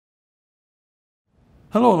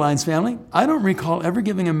Hello, Alliance family. I don't recall ever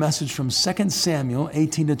giving a message from 2 Samuel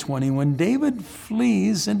 18-20 when David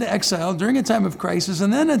flees into exile during a time of crisis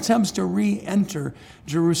and then attempts to re-enter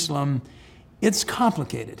Jerusalem. It's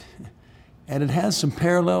complicated, and it has some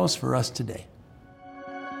parallels for us today.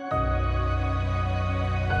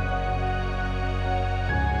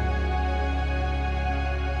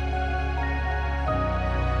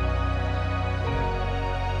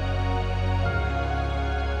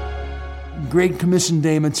 Great Commission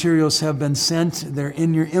Day materials have been sent. They're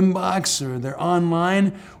in your inbox or they're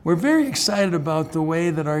online. We're very excited about the way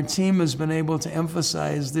that our team has been able to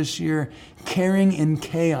emphasize this year caring in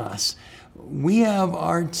chaos. We have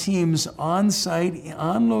our teams on site,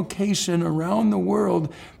 on location around the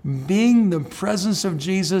world, being the presence of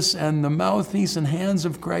Jesus and the mouthpiece and hands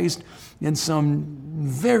of Christ in some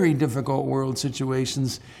very difficult world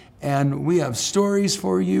situations. And we have stories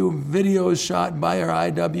for you, videos shot by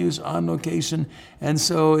our IWs on location. And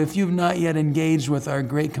so if you've not yet engaged with our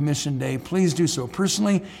Great Commission Day, please do so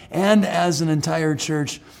personally and as an entire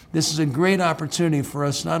church. This is a great opportunity for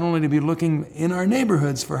us not only to be looking in our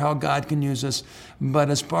neighborhoods for how God can use us,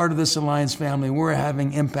 but as part of this Alliance family, we're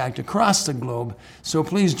having impact across the globe. So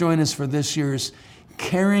please join us for this year's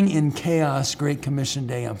Caring in Chaos Great Commission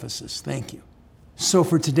Day emphasis. Thank you. So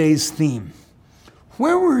for today's theme,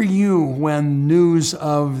 where were you when news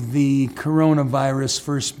of the coronavirus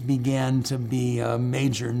first began to be a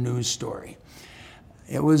major news story?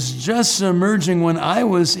 It was just emerging when I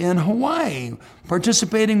was in Hawaii,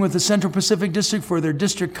 participating with the Central Pacific District for their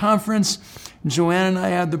district conference. Joanne and I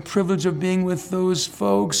had the privilege of being with those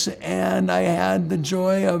folks, and I had the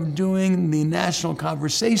joy of doing the national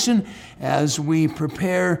conversation as we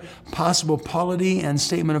prepare possible polity and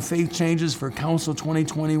statement of faith changes for Council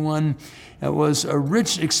 2021. It was a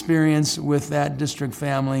rich experience with that district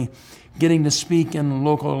family, getting to speak in the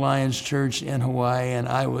local Alliance Church in Hawaii, and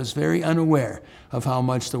I was very unaware of how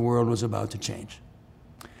much the world was about to change.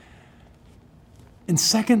 In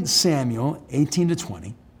 2 Samuel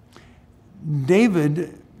 18-20,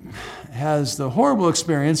 David has the horrible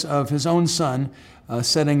experience of his own son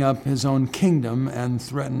setting up his own kingdom and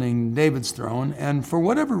threatening David's throne. And for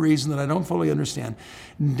whatever reason that I don't fully understand,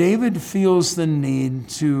 David feels the need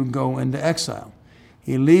to go into exile.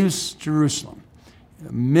 He leaves Jerusalem.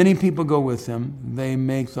 Many people go with him. They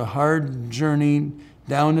make the hard journey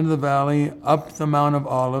down into the valley, up the Mount of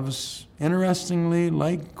Olives. Interestingly,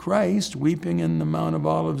 like Christ weeping in the Mount of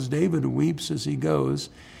Olives, David weeps as he goes.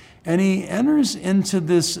 And he enters into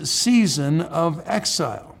this season of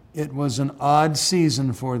exile. It was an odd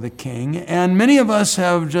season for the king, and many of us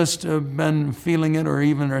have just been feeling it or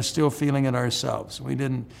even are still feeling it ourselves. We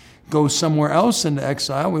didn't go somewhere else into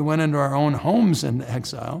exile. We went into our own homes into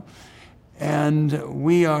exile. And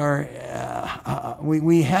we had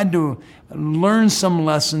to learn some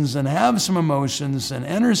lessons and have some emotions and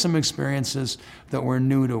enter some experiences that were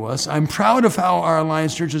new to us. I'm proud of how our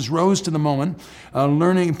Alliance churches rose to the moment,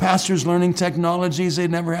 pastors learning technologies they'd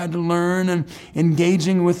never had to learn and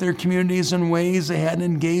engaging with their communities in ways they hadn't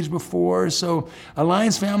engaged before. So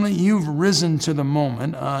Alliance family, you've risen to the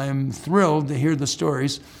moment. I'm thrilled to hear the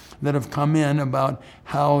stories that have come in about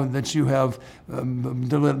how that you have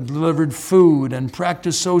delivered food and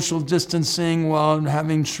practiced social distancing while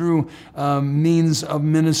having true means of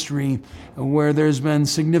ministry, where there's been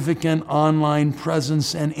significant online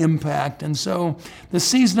presence and impact. And so the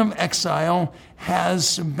season of exile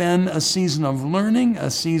has been a season of learning,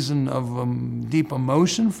 a season of deep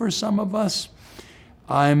emotion for some of us.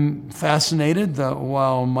 I'm fascinated that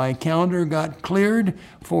while my calendar got cleared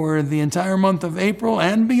for the entire month of April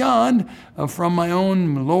and beyond, from my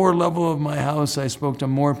own lower level of my house, I spoke to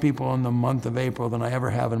more people in the month of April than I ever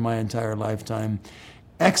have in my entire lifetime.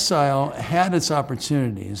 Exile had its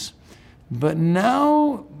opportunities, but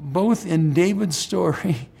now, both in David's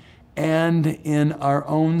story and in our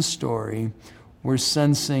own story, we're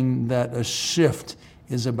sensing that a shift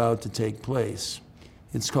is about to take place.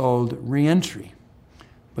 It's called Reentry.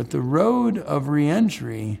 But the road of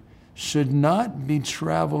reentry should not be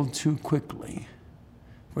traveled too quickly,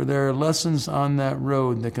 for there are lessons on that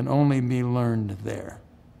road that can only be learned there.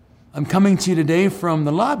 I'm coming to you today from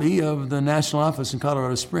the lobby of the national office in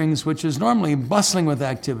Colorado Springs, which is normally bustling with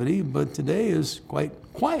activity, but today is quite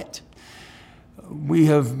quiet. We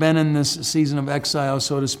have been in this season of exile,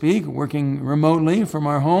 so to speak, working remotely from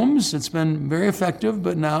our homes. It's been very effective,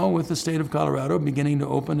 but now with the state of Colorado beginning to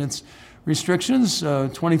open its restrictions,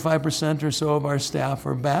 25% or so of our staff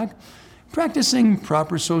are back, practicing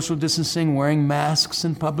proper social distancing, wearing masks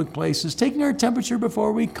in public places, taking our temperature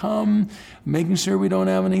before we come, making sure we don't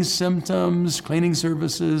have any symptoms, cleaning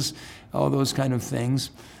services, all those kind of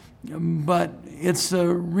things. but it's a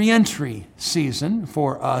reentry season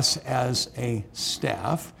for us as a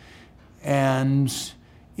staff, and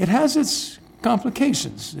it has its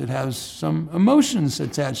complications. It has some emotions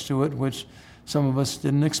attached to it, which some of us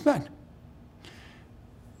didn't expect.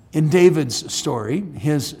 In David's story,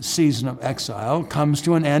 his season of exile comes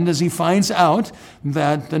to an end as he finds out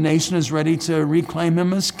that the nation is ready to reclaim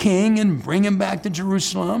him as king and bring him back to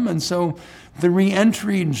Jerusalem. And so the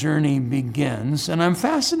reentry journey begins. And I'm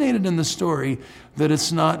fascinated in the story that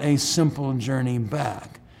it's not a simple journey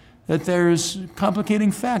back, that there's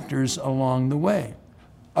complicating factors along the way.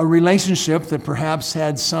 A relationship that perhaps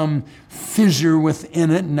had some fissure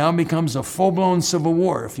within it now becomes a full-blown civil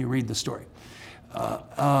war if you read the story.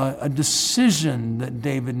 A decision that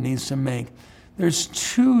David needs to make. There's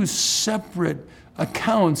two separate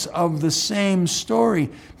accounts of the same story.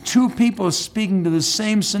 Two people speaking to the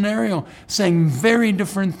same scenario, saying very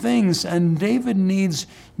different things. And David needs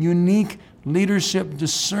unique leadership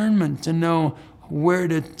discernment to know where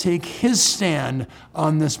to take his stand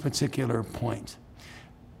on this particular point.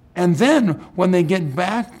 And then when they get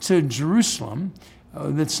back to Jerusalem,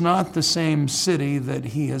 that's not the same city that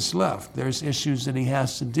he has left. There's issues that he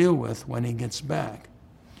has to deal with when he gets back.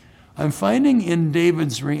 I'm finding in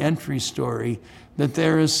David's reentry story that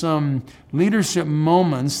there is some leadership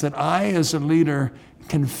moments that I, as a leader,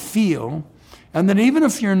 can feel, and that even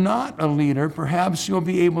if you're not a leader, perhaps you'll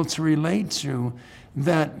be able to relate to,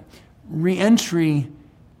 that reentry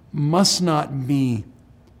must not be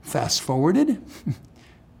fast-forwarded.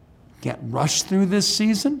 Can't rush through this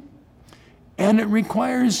season. And it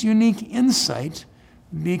requires unique insight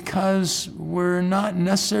because we're not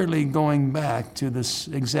necessarily going back to this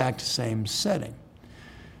exact same setting.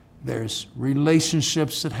 There's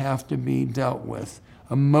relationships that have to be dealt with,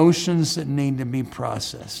 emotions that need to be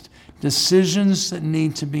processed, decisions that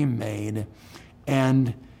need to be made,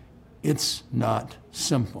 and it's not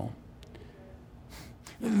simple.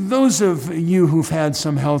 Those of you who've had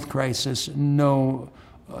some health crisis know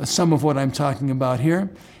some of what I'm talking about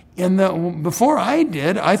here. Before I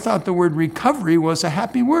did, I thought the word recovery was a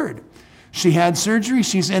happy word. She had surgery,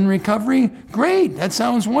 she's in recovery. Great, that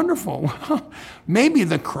sounds wonderful. Maybe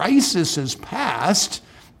the crisis has passed,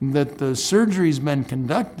 that the surgery's been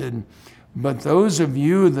conducted, but those of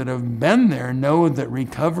you that have been there know that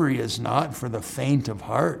recovery is not for the faint of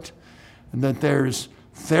heart, that there's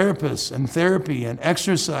therapists and therapy and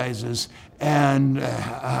exercises and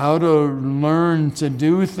how to learn to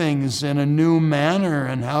do things in a new manner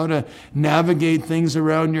and how to navigate things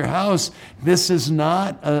around your house. This is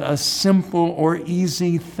not a simple or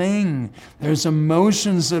easy thing. There's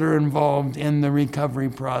emotions that are involved in the recovery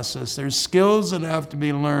process. There's skills that have to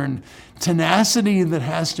be learned, tenacity that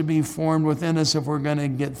has to be formed within us if we're going to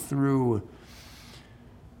get through.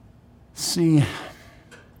 See,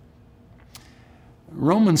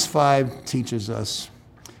 Romans 5 teaches us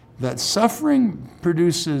that suffering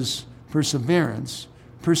produces perseverance,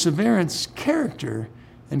 perseverance character,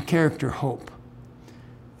 and character hope.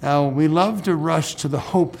 Now, we love to rush to the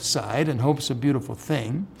hope side, and hope's a beautiful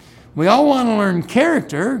thing. We all want to learn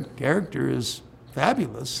character. Character is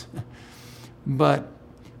fabulous. But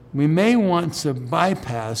we may want to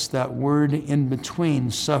bypass that word in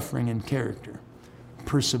between suffering and character,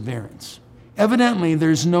 perseverance. Evidently,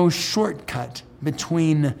 there's no shortcut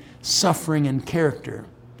between suffering and character.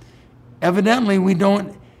 Evidently, we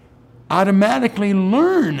don't automatically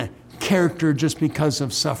learn character just because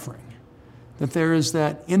of suffering. That there is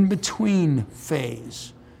that in-between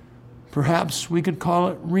phase. Perhaps we could call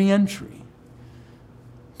it reentry,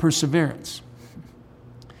 perseverance.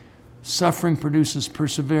 Suffering produces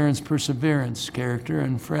perseverance, perseverance, character.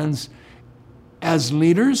 And friends, as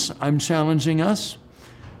leaders, I'm challenging us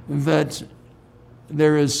that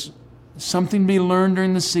there is something to be learned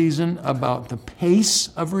during the season about the pace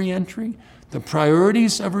of reentry, the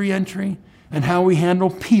priorities of reentry, and how we handle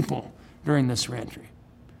people during this reentry.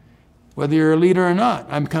 Whether you're a leader or not,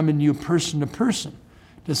 I'm coming to you person to person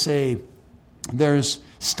to say there's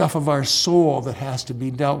stuff of our soul that has to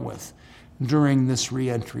be dealt with during this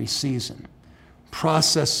reentry season.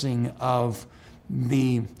 Processing of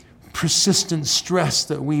the persistent stress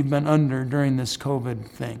that we've been under during this COVID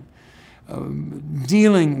thing.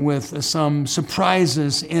 Dealing with some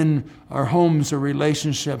surprises in our homes or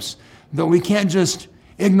relationships that we can't just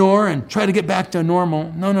ignore and try to get back to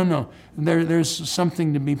normal. No. There's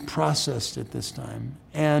something to be processed at this time.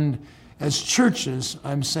 And as churches,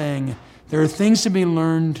 I'm saying there are things to be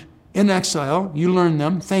learned in exile. You learn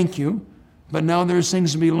them, thank you. But now there's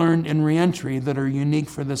things to be learned in reentry that are unique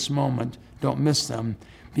for this moment. Don't miss them,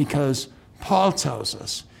 because Paul tells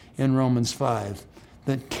us in Romans 5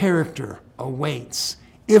 that character awaits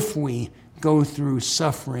if we go through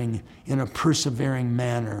suffering in a persevering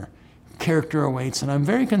manner. Character awaits, and I'm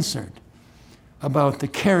very concerned about the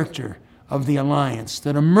character of the alliance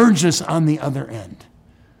that emerges on the other end.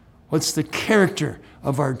 What's the character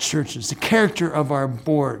of our churches, the character of our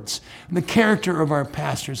boards, the character of our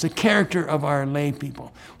pastors, the character of our lay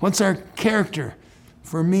people? What's our character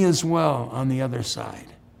for me as well on the other side?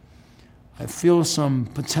 I feel some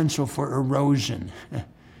potential for erosion,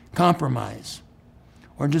 compromise,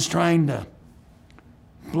 or just trying to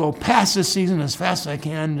blow past this season as fast as I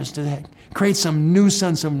can just to create some new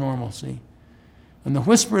sense of normalcy. And the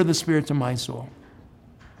whisper of the Spirit to my soul,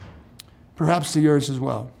 perhaps to yours as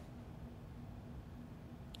well.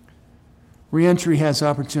 Reentry has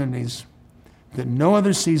opportunities that no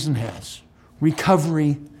other season has.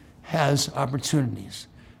 Recovery has opportunities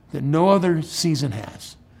that no other season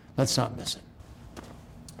has. Let's not miss it.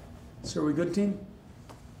 So are we good, team?